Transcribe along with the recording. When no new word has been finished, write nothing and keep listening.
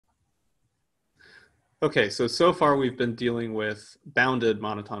Okay, so far we've been dealing with bounded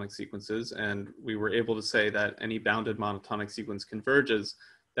monotonic sequences, and we were able to say that any bounded monotonic sequence converges.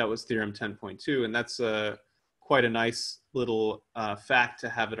 That was theorem 10.2, and that's quite a nice little fact to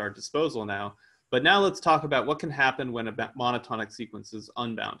have at our disposal now. But now let's talk about what can happen when a monotonic sequence is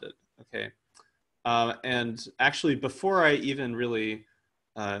unbounded, okay? And actually, before I even really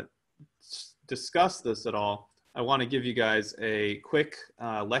discuss this at all, I want to give you guys a quick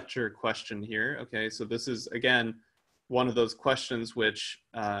lecture question here. Okay, so this is, again, one of those questions which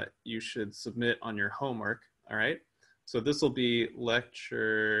you should submit on your homework, all right? So this will be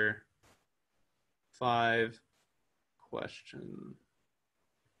lecture 5, question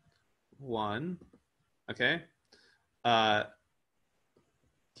 1, okay?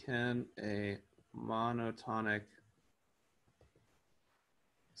 Can a monotonic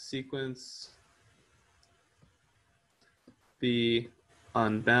sequence be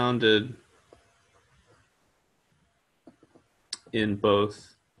unbounded in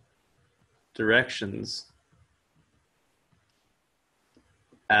both directions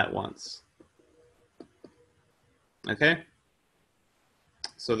at once? Okay,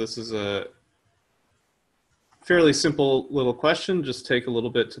 so this is a fairly simple little question. Just take a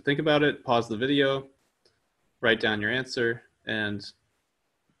little bit to think about it, pause the video, write down your answer, and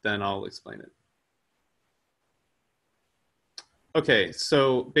then I'll explain it. Okay,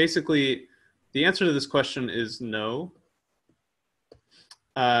 so basically the answer to this question is no.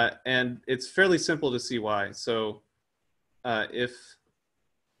 And it's fairly simple to see why. So if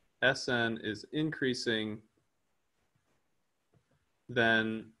Sn is increasing,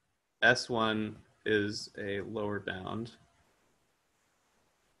 then S1 is a lower bound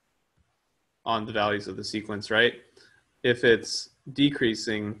on the values of the sequence, right? If it's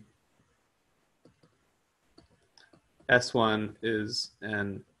decreasing, S1 is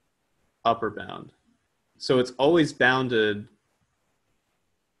an upper bound. So it's always bounded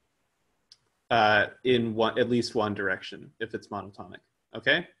in at least one direction if it's monotonic,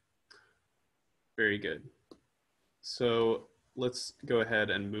 okay? Very good. So let's go ahead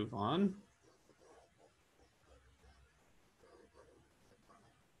and move on.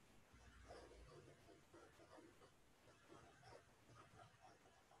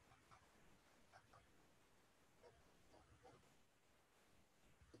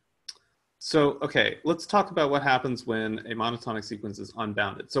 So, okay, let's talk about what happens when a monotonic sequence is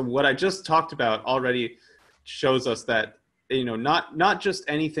unbounded. So what I just talked about already shows us that, you know, not just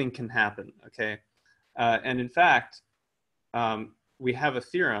anything can happen, okay? And in fact, we have a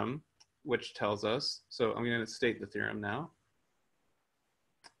theorem which tells us, so I'm going to state the theorem now.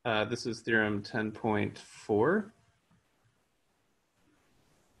 This is theorem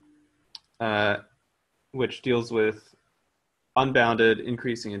 10.4, which deals with unbounded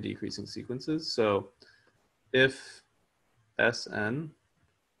increasing and decreasing sequences. So if Sn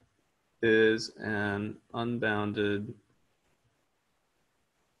is an unbounded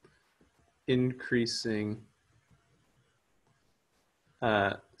increasing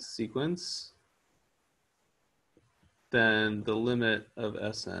sequence, then the limit of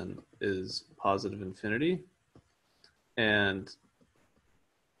Sn is positive infinity. And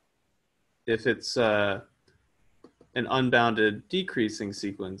if it's an unbounded decreasing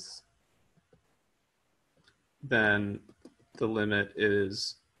sequence, then the limit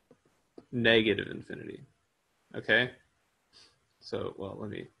is negative infinity, okay? So, well,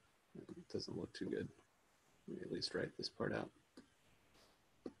 it doesn't look too good. Let me at least write this part out.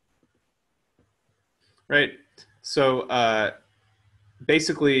 Right, so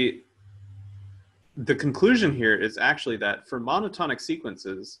basically, the conclusion here is actually that for monotonic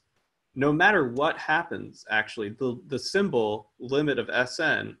sequences, no matter what happens, actually, the symbol limit of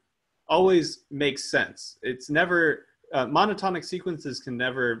Sn always makes sense. It's never, monotonic sequences can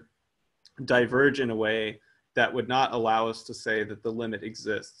never diverge in a way that would not allow us to say that the limit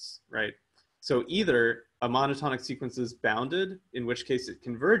exists, right? So either a monotonic sequence is bounded, in which case it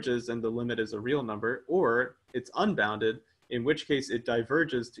converges and the limit is a real number, or it's unbounded, in which case it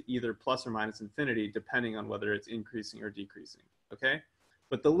diverges to either plus or minus infinity, depending on whether it's increasing or decreasing, okay?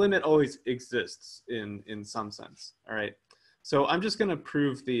 But the limit always exists in some sense, all right? So I'm just gonna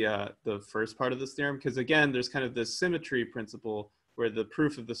prove the first part of this theorem, because again, there's kind of this symmetry principle where the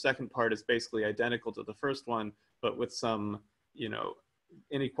proof of the second part is basically identical to the first one, but with some, you know,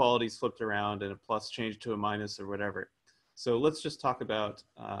 inequalities flipped around and a plus changed to a minus or whatever. So let's just talk about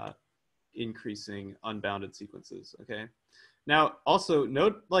increasing unbounded sequences, okay? Now, also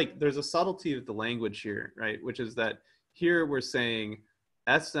note, like, there's a subtlety of the language here, right? Which is that here we're saying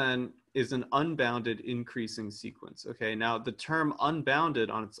Sn is an unbounded increasing sequence, okay? Now, the term unbounded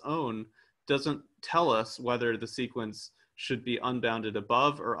on its own doesn't tell us whether the sequence should be unbounded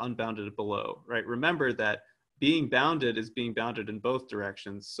above or unbounded below, right? Remember that being bounded is being bounded in both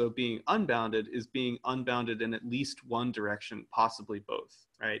directions. So being unbounded is being unbounded in at least one direction, possibly both,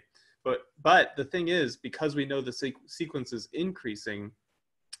 right? But the thing is, because we know the sequence is increasing,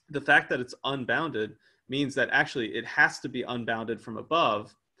 the fact that it's unbounded means that actually it has to be unbounded from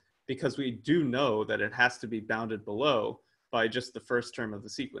above, because we do know that it has to be bounded below by just the first term of the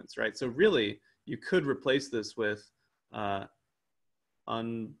sequence, right? So really, you could replace this with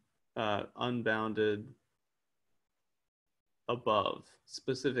unbounded above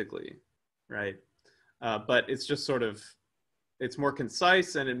specifically, right? But it's just sort of, it's more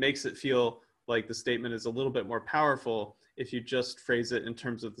concise, and it makes it feel like the statement is a little bit more powerful if you just phrase it in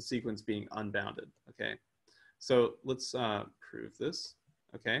terms of the sequence being unbounded, okay? So let's prove this,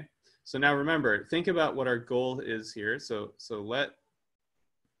 okay? So now remember, think about what our goal is here. So let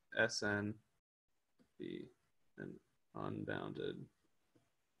Sn be an unbounded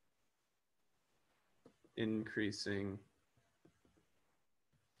increasing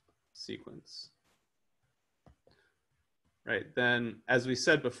sequence. Right, then as we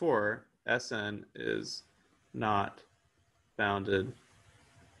said before, Sn is not bounded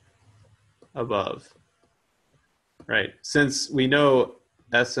above. Right, since we know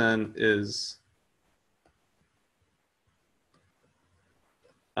Sn is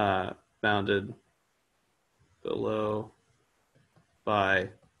bounded below by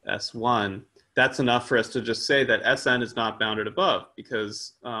S1, that's enough for us to just say that Sn is not bounded above,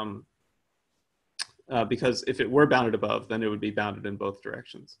 because if it were bounded above, then it would be bounded in both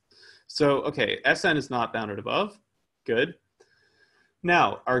directions. So, okay, Sn is not bounded above. Good.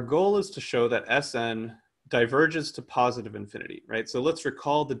 Now, our goal is to show that Sn diverges to positive infinity, right? So let's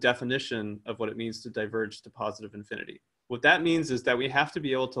recall the definition of what it means to diverge to positive infinity. What that means is that we have to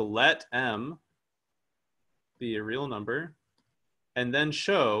be able to let m be a real number, and then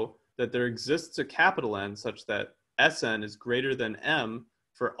show that there exists a capital N such that Sn is greater than m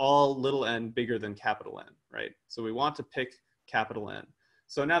for all little n bigger than capital N, right? So we want to pick capital N.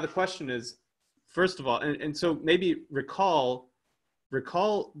 So now the question is, first of all, and so maybe recall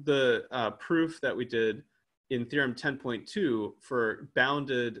the proof that we did in theorem 10.2 for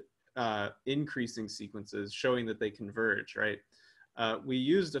bounded increasing sequences showing that they converge, right? We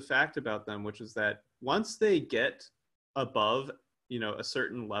used a fact about them, which is that once they get above, a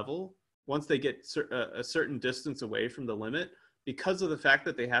certain level, once they get a certain distance away from the limit, because of the fact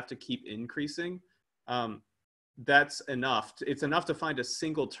that they have to keep increasing, that's enough. It's enough to find a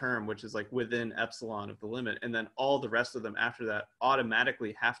single term which is like within epsilon of the limit, and then all the rest of them after that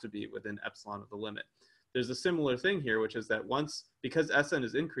automatically have to be within epsilon of the limit. There's a similar thing here, which is that because Sn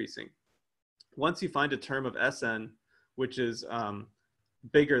is increasing, once you find a term of Sn which is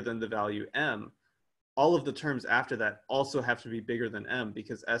bigger than the value m, all of the terms after that also have to be bigger than m,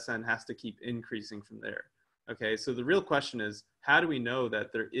 because Sn has to keep increasing from there. Okay, so the real question is, how do we know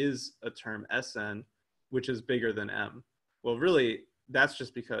that there is a term Sn which is bigger than m? Well, really, that's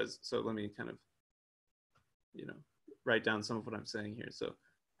just because, so let me kind of, write down some of what I'm saying here. So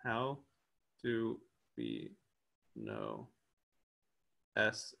how do we know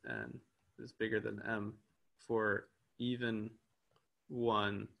Sn is bigger than m for even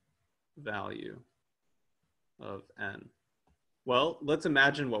one value of n? Well, let's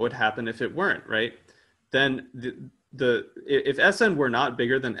imagine what would happen if it weren't, right? Then if Sn were not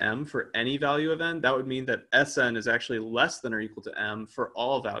bigger than m for any value of n, that would mean that Sn is actually less than or equal to m for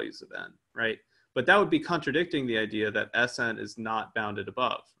all values of n, right? But that would be contradicting the idea that Sn is not bounded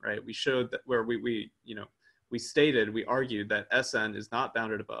above, right? We showed that where we argued that Sn is not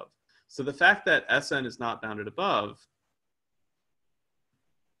bounded above. So the fact that Sn is not bounded above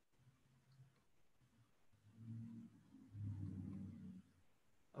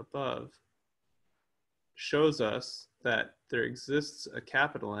shows us that there exists a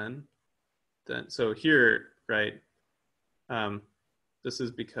capital N. Then, so here, right, this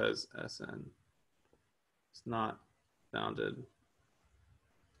is because Sn is not bounded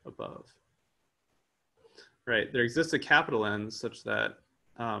above. Right, there exists a capital N such that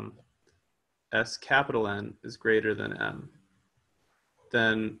S capital N is greater than m.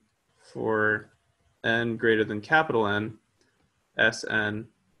 Then for n greater than capital N, Sn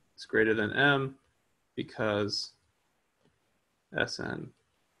is greater than m, because Sn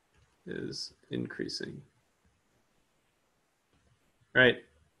is increasing, right?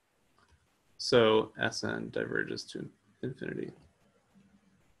 So Sn diverges to infinity,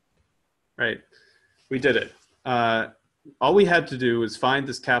 right? We did it. All we had to do was find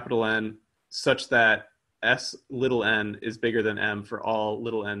this capital N such that S little n is bigger than M for all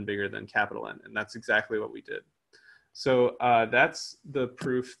little n bigger than capital N. And that's exactly what we did. So that's the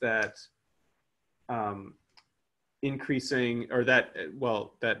proof that increasing, or that,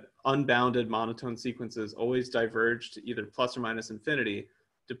 well, that unbounded monotone sequences always diverge to either plus or minus infinity,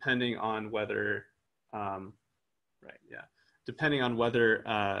 depending on whether, depending on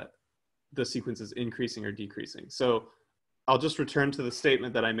whether the sequence is increasing or decreasing. So I'll just return to the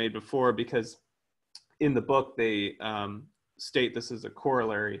statement that I made before, because in the book they state this is a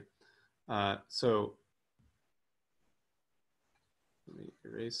corollary. So let me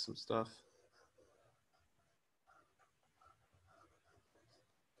erase some stuff.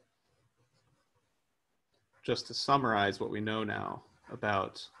 Just to summarize what we know now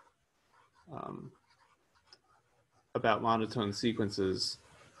about monotone sequences.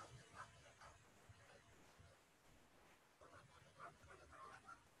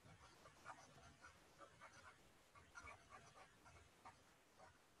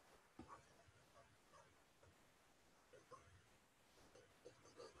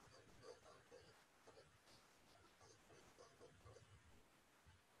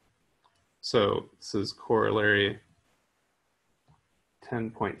 So this is corollary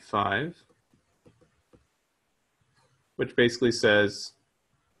 10.5, which basically says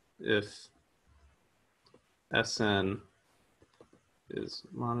if Sn is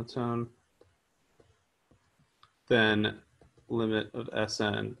monotone, then limit of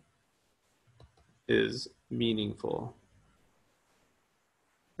Sn is meaningful,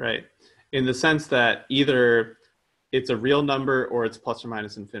 right? In the sense that either it's a real number or it's plus or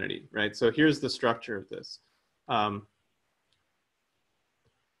minus infinity, right? So here's the structure of this.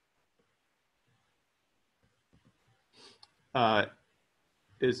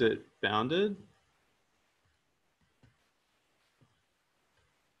 Is it bounded?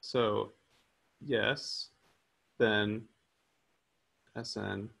 So yes, then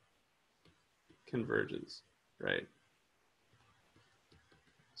Sn converges, right?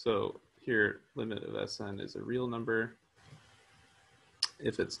 So here, limit of Sn is a real number.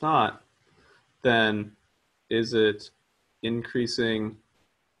 If it's not, then is it increasing,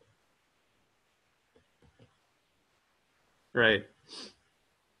 right?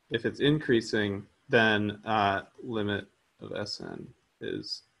 If it's increasing, then limit of Sn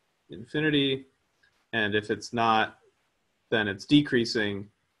is infinity. And if it's not, then it's decreasing.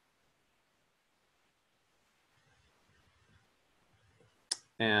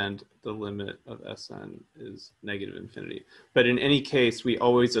 And the limit of Sn is negative infinity. But in any case, we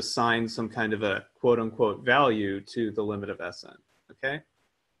always assign some kind of a quote unquote value to the limit of Sn, okay?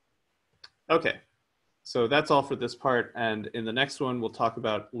 Okay, so that's all for this part. And in the next one, we'll talk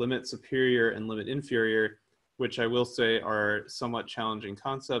about limit superior and limit inferior, which I will say are somewhat challenging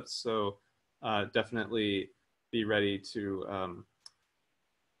concepts. So definitely be ready to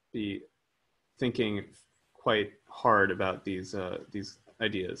be thinking quite hard about these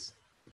ideas.